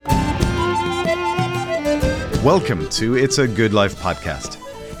Welcome to It's a Good Life podcast.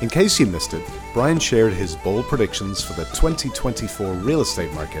 In case you missed it, Brian shared his bold predictions for the 2024 real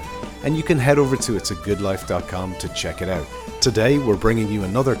estate market, and you can head over to itsagoodlife.com to check it out. Today, we're bringing you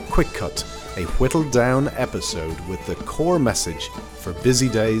another Quickcut, a whittled down episode with the core message for busy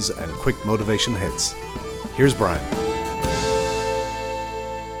days and quick motivation hits. Here's Brian.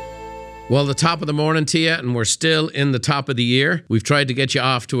 Well, the top of the morning to you, and we're still in the top of the year. We've tried to get you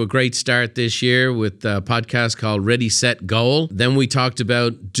off to a great start this year with a podcast called Ready, Set, Goal. Then we talked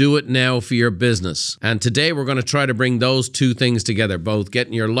about do it now for your business. And today we're going to try to bring those two things together, both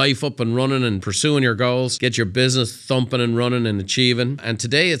getting your life up and running and pursuing your goals, get your business thumping and running and achieving. And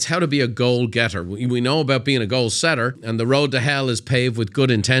today it's how to be a goal getter. We know about being a goal setter, and the road to hell is paved with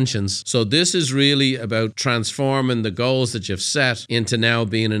good intentions. So this is really about transforming the goals that you've set into now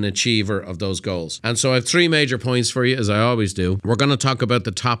being an achiever of those goals. And so I have three major points for you, as I always do. We're going to talk about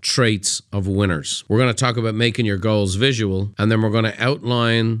the top traits of winners. We're going to talk about making your goals visual, and then we're going to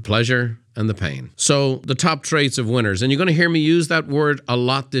outline pleasure and the pain. So the top traits of winners, and you're going to hear me use that word a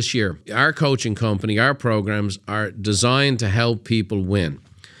lot this year. Our coaching company, our programs are designed to help people win.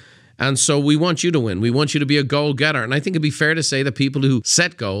 And so we want you to win. We want you to be a goal getter. And I think it'd be fair to say that people who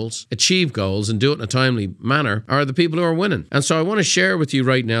set goals, achieve goals, and do it in a timely manner are the people who are winning. And so I want to share with you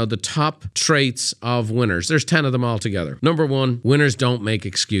right now the top traits of winners. There's 10 of them all together. Number one, winners don't make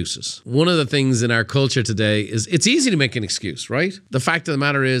excuses. One of the things in our culture today is it's easy to make an excuse, right? The fact of the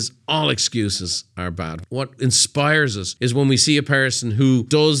matter is all excuses are bad. What inspires us is when we see a person who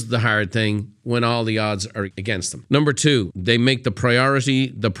does the hard thing when all the odds are against them. Number two, they make the priority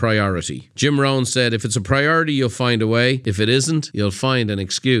the priority. Jim Rohn said, if it's a priority, you'll find a way. If it isn't, you'll find an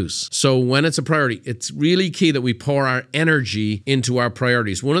excuse. So when it's a priority, it's really key that we pour our energy into our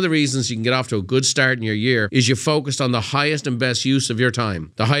priorities. One of the reasons you can get off to a good start in your year is you focused on the highest and best use of your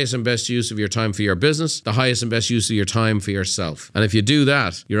time. The highest and best use of your time for your business, the highest and best use of your time for yourself. And if you do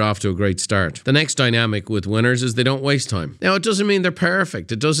that, you're off to a great start. The next dynamic with winners is they don't waste time. Now, it doesn't mean they're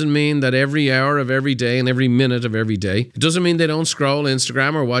perfect. It doesn't mean that every hour of every day and every minute of every day. It doesn't mean they don't scroll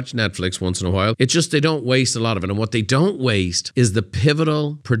Instagram or watch Netflix once in a while. It's just they don't waste a lot of it. And what they don't waste is the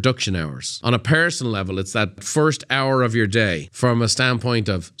pivotal production hours. On a personal level, it's that first hour of your day from a standpoint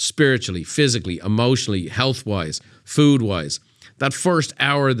of spiritually, physically, emotionally, health-wise, food-wise. That first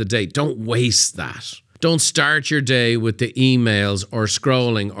hour of the day, don't waste that. Don't start your day with the emails or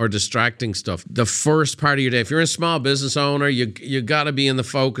scrolling or distracting stuff. The first part of your day, if you're a small business owner, you got to be in the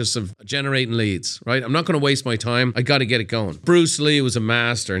focus of generating leads, right? I'm not going to waste my time. I got to get it going. Bruce Lee was a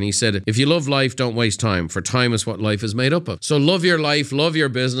master, and he said, if you love life, don't waste time, for time is what life is made up of. So love your life, love your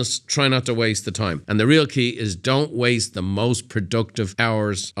business, try not to waste the time. And the real key is don't waste the most productive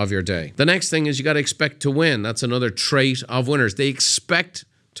hours of your day. The next thing is you got to expect to win. That's another trait of winners. They expect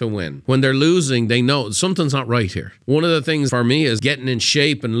to win. When they're losing, they know something's not right here. One of the things for me is getting in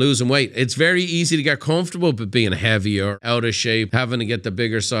shape and losing weight. It's very easy to get comfortable with being heavy or out of shape, having to get the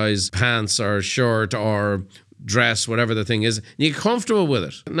bigger size pants or shirt or dress, whatever the thing is. You get comfortable with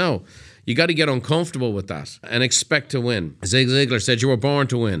it. No. You got to get uncomfortable with that and expect to win. Zig Ziglar said you were born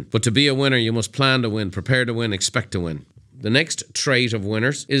to win, but to be a winner, you must plan to win, prepare to win, expect to win. The next trait of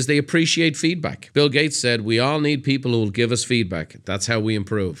winners is they appreciate feedback. Bill Gates said, we all need people who will give us feedback. That's how we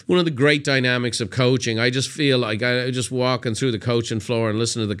improve. One of the great dynamics of coaching, I just feel like I just walking through the coaching floor and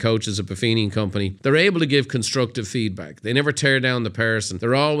listening to the coaches at Buffini & Company. They're able to give constructive feedback. They never tear down the person.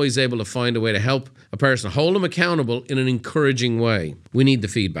 They're always able to find a way to help a person, hold them accountable in an encouraging way. We need the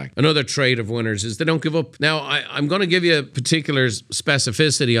feedback. Another trait of winners is they don't give up. Now, I'm going to give you particular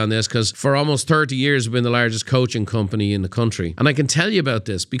specificity on this because for almost 30 years, we've been the largest coaching company in the country. And I can tell you about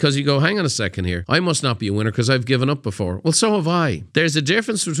this because you go, hang on a second here. I must not be a winner because I've given up before. Well, so have I. There's a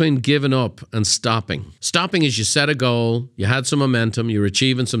difference between giving up and stopping. Stopping is you set a goal, you had some momentum, you're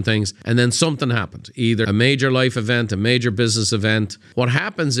achieving some things, and then something happened. Either a major life event, a major business event. What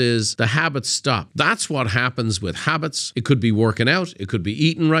happens is the habits stop. That's what happens with habits. It could be working out. It could be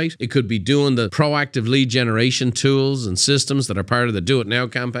eating right. It could be doing the proactive lead generation tools and systems that are part of the Do It Now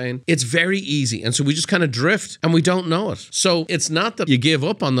campaign. It's very easy. And so we just kind of drift and we don't know it. So it's not that you give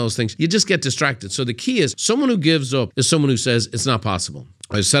up on those things. You just get distracted. So the key is someone who gives up is someone who says it's not possible.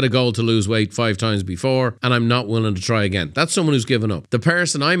 I've set a goal to lose weight 5 times before, and I'm not willing to try again. That's someone who's given up. The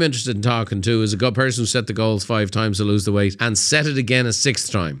person I'm interested in talking to is a good person who set the goals 5 times to lose the weight and set it again a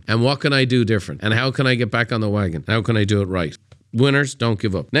 6th time. And what can I do different? And how can I get back on the wagon? How can I do it right? Winners don't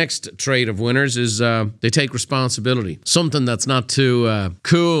give up. Next trait of winners is they take responsibility. Something that's not too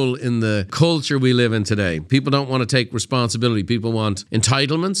cool in the culture we live in today. People don't want to take responsibility. People want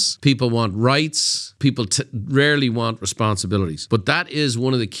entitlements. People want rights. People rarely want responsibilities. But that is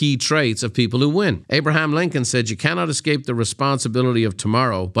one of the key traits of people who win. Abraham Lincoln said, you cannot escape the responsibility of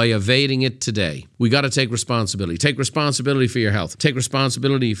tomorrow by evading it today. We got to take responsibility. Take responsibility for your health. Take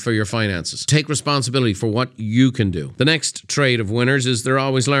responsibility for your finances. Take responsibility for what you can do. The next trait of winners is they're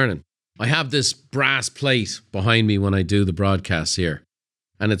always learning. I have this brass plate behind me when I do the broadcasts here.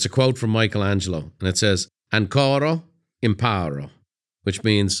 And it's a quote from Michelangelo. And it says, Ancora imparo, which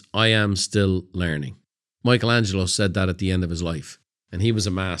means I am still learning. Michelangelo said that at the end of his life. And he was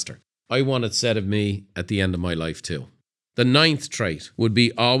a master. I want it said of me at the end of my life too. The ninth trait would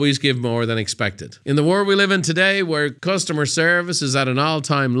be always give more than expected. In the world we live in today, where customer service is at an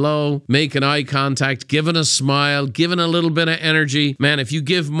all-time low, making eye contact, giving a smile, giving a little bit of energy, man, if you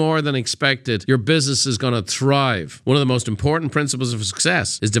give more than expected, your business is going to thrive. One of the most important principles of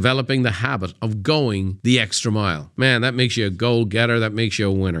success is developing the habit of going the extra mile. Man, that makes you a goal-getter, that makes you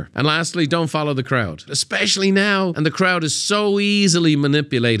a winner. And lastly, don't follow the crowd, especially now. And the crowd is so easily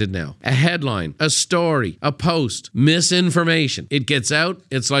manipulated now. A headline, a story, a post, misinformation. It gets out,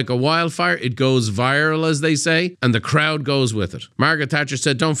 it's like a wildfire, it goes viral, as they say, and the crowd goes with it. Margaret Thatcher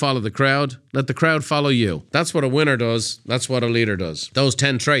said, don't follow the crowd, let the crowd follow you. That's what a winner does, that's what a leader does. Those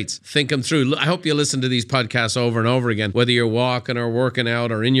 10 traits, think them through. I hope you listen to these podcasts over and over again, whether you're walking or working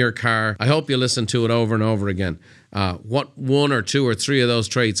out or in your car. I hope you listen to it over and over again. What one or two or three of those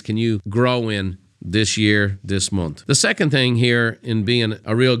traits can you grow in this year, this month? The second thing here in being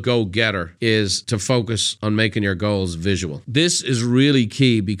a real go-getter is to focus on making your goals visual. This is really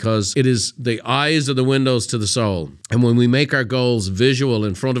key because it is the eyes are the windows to the soul. And when we make our goals visual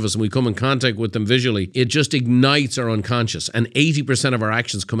in front of us and we come in contact with them visually, it just ignites our unconscious. And 80% of our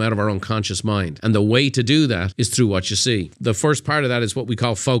actions come out of our unconscious mind. And the way to do that is through what you see. The first part of that is what we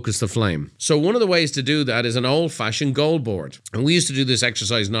call focus the flame. So one of the ways to do that is an old-fashioned goal board. And we used to do this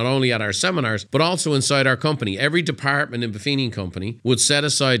exercise not only at our seminars, but also inside our company. Every department in Buffini Company would set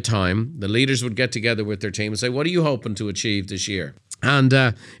aside time. The leaders would get together with their team and say, what are you hoping to achieve this year? And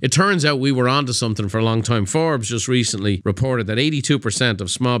it turns out we were onto something for a long time. Forbes just recently reported that 82%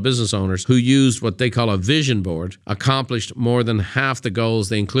 of small business owners who used what they call a vision board accomplished more than half the goals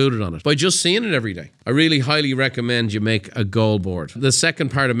they included on it by just seeing it every day. I really highly recommend you make a goal board. The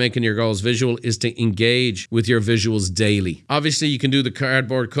second part of making your goals visual is to engage with your visuals daily. Obviously, you can do the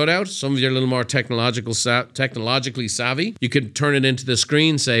cardboard cutout. Some of you are a little more technologically savvy. You can turn it into the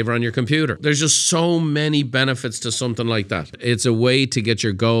screensaver on your computer. There's just so many benefits to something like that. It's a way to get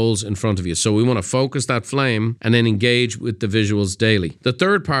your goals in front of you. So we want to focus that flame and then engage with the visuals daily. The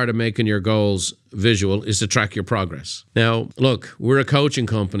third part of making your goals visual is to track your progress. Now, look, we're a coaching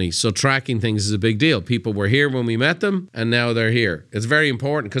company, so tracking things is a big deal. People were here when we met them, and now they're here. It's very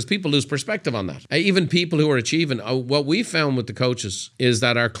important because people lose perspective on that. Even people who are achieving, what we found with the coaches is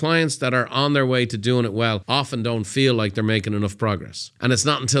that our clients that are on their way to doing it well often don't feel like they're making enough progress. And it's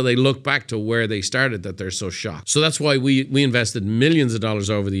not until they look back to where they started that they're so shocked. So that's why we invested millions of dollars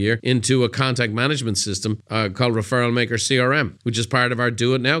over the year into a contact management system called Referral Maker CRM, which is part of our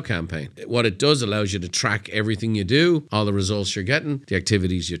Do It Now campaign. What it does allows you to track everything you do, all the results you're getting, the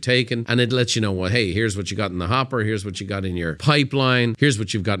activities you're taking, and it lets you know, well, hey, here's what you got in the hopper, here's what you got in your pipeline, here's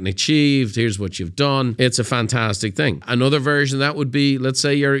what you've gotten achieved, here's what you've done. It's a fantastic thing. Another version of that would be, let's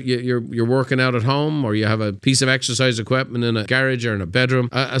say you're working out at home, or you have a piece of exercise equipment in a garage or in a bedroom,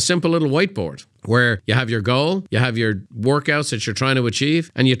 a simple little whiteboard where you have your goal, you have your workouts that you're trying to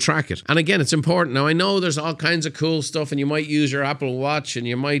achieve, and you track it. And again, it's important. Now, I know there's all kinds of cool stuff, and you might use your Apple Watch, and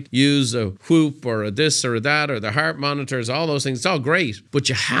you might use a Whoop or a this or a that, or the heart monitors, all those things. It's all great, but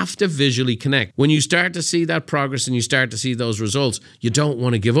you have to visually connect. When you start to see that progress and you start to see those results, you don't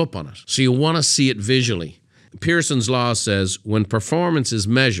want to give up on it. So you want to see it visually. Pearson's law says when performance is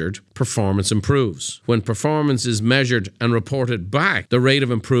measured, performance improves. When performance is measured and reported back, the rate of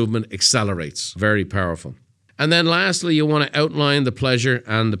improvement accelerates. Very powerful. And then lastly, you want to outline the pleasure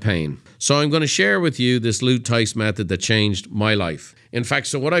and the pain. So I'm going to share with you this Lou Tice method that changed my life. In fact,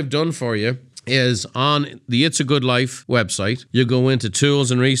 so what I've done for you is on the It's a Good Life website, you go into tools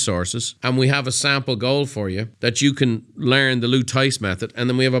and resources, and we have a sample goal for you that you can learn the Lou Tice method, and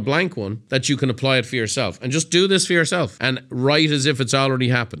then we have a blank one that you can apply it for yourself. And just do this for yourself and write as if it's already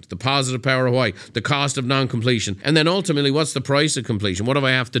happened. The positive power of why, the cost of non-completion, and then ultimately, what's the price of completion? What do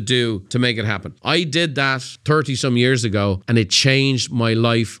I have to do to make it happen? I did that 30 some years ago, and it changed my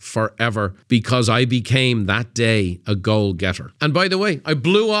life forever because I became that day a goal getter. And by the way, I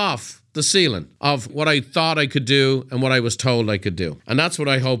blew off the ceiling of what I thought I could do and what I was told I could do. And that's what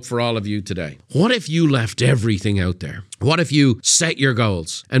I hope for all of you today. What if you left everything out there? What if you set your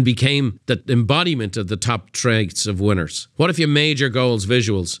goals and became the embodiment of the top traits of winners? What if you made your goals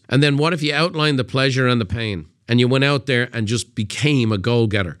visuals? And then what if you outlined the pleasure and the pain? And you went out there and just became a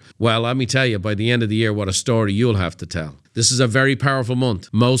goal-getter? Well, let me tell you, by the end of the year, what a story you'll have to tell. This is a very powerful month.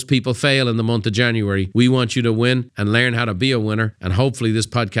 Most people fail in the month of January. We want you to win and learn how to be a winner. And hopefully this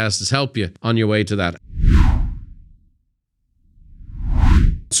podcast has helped you on your way to that.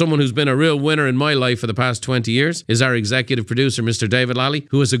 Someone who's been a real winner in my life for the past 20 years is our executive producer, Mr. David Lally,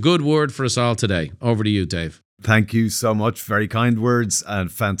 who has a good word for us all today. Over to you, Dave. Thank you so much. Very kind words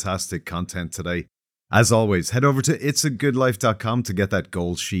and fantastic content today. As always, head over to itsagoodlife.com to get that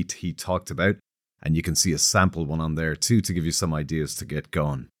goal sheet he talked about. And you can see a sample one on there too to give you some ideas to get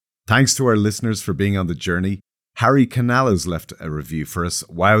going. Thanks to our listeners for being on the journey. Harry Canales left a review for us.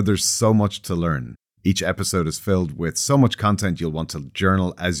 Wow, there's so much to learn. Each episode is filled with so much content you'll want to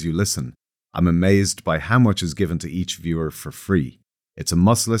journal as you listen. I'm amazed by how much is given to each viewer for free. It's a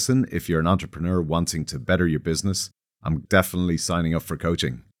must listen if you're an entrepreneur wanting to better your business. I'm definitely signing up for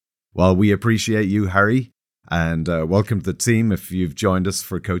coaching. Well, we appreciate you, Harry, and welcome to the team if you've joined us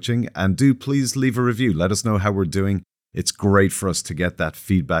for coaching. And do please leave a review. Let us know how we're doing. It's great for us to get that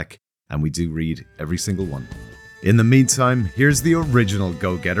feedback, and we do read every single one. In the meantime, here's the original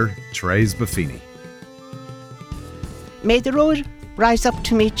go-getter, Therese Buffini. May the road rise up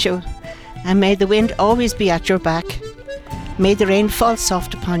to meet you, and may the wind always be at your back. May the rain fall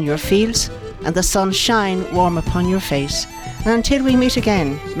soft upon your fields, and the sun shine warm upon your face. And until we meet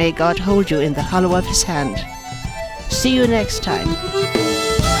again, may God hold you in the hollow of his hand. See you next time.